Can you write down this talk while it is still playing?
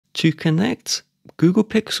To connect Google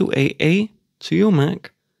Pixel 8a to your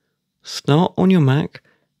Mac, start on your Mac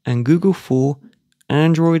and Google for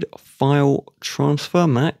Android File Transfer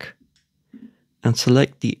Mac and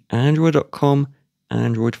select the Android.com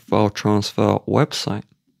Android File Transfer website.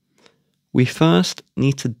 We first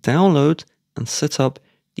need to download and set up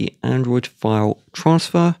the Android File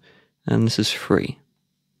Transfer, and this is free.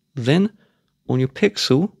 Then on your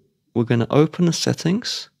Pixel, we're going to open the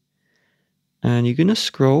settings and you're going to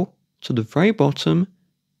scroll to the very bottom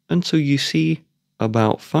until you see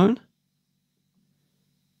About Phone.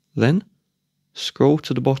 Then scroll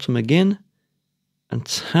to the bottom again and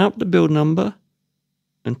tap the build number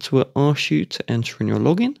until it asks you to enter in your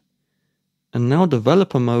login. And now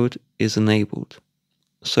developer mode is enabled.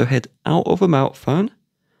 So head out of About Phone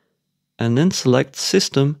and then select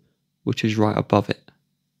System, which is right above it.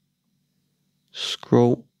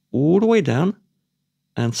 Scroll all the way down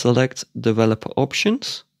and select Developer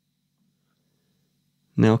Options.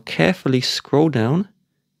 Now carefully scroll down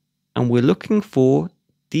and we're looking for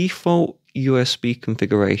Default USB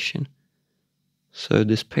Configuration. So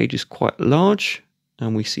this page is quite large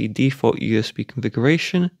and we see Default USB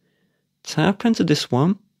Configuration. Tap into this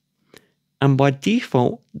one, and by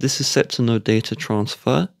default this is set to no data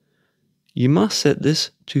transfer. You must set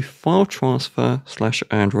this to File Transfer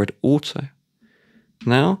 / Android Auto.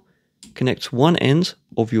 Now connect one end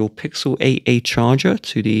of your Pixel 8a charger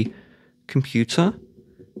to the computer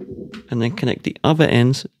and then connect the other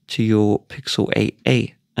end to your Pixel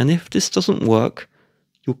 8a. And if this doesn't work,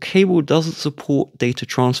 your cable doesn't support data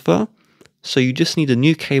transfer, so you just need a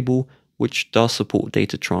new cable which does support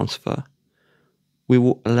data transfer. We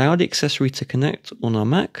will allow the accessory to connect on our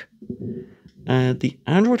Mac, and the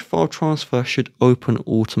Android file transfer should open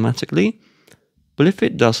automatically. But if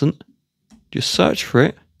it doesn't, just search for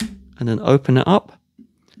it and then open it up.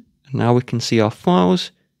 And now we can see our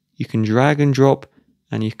files. You can drag and drop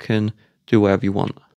and you can do whatever you want.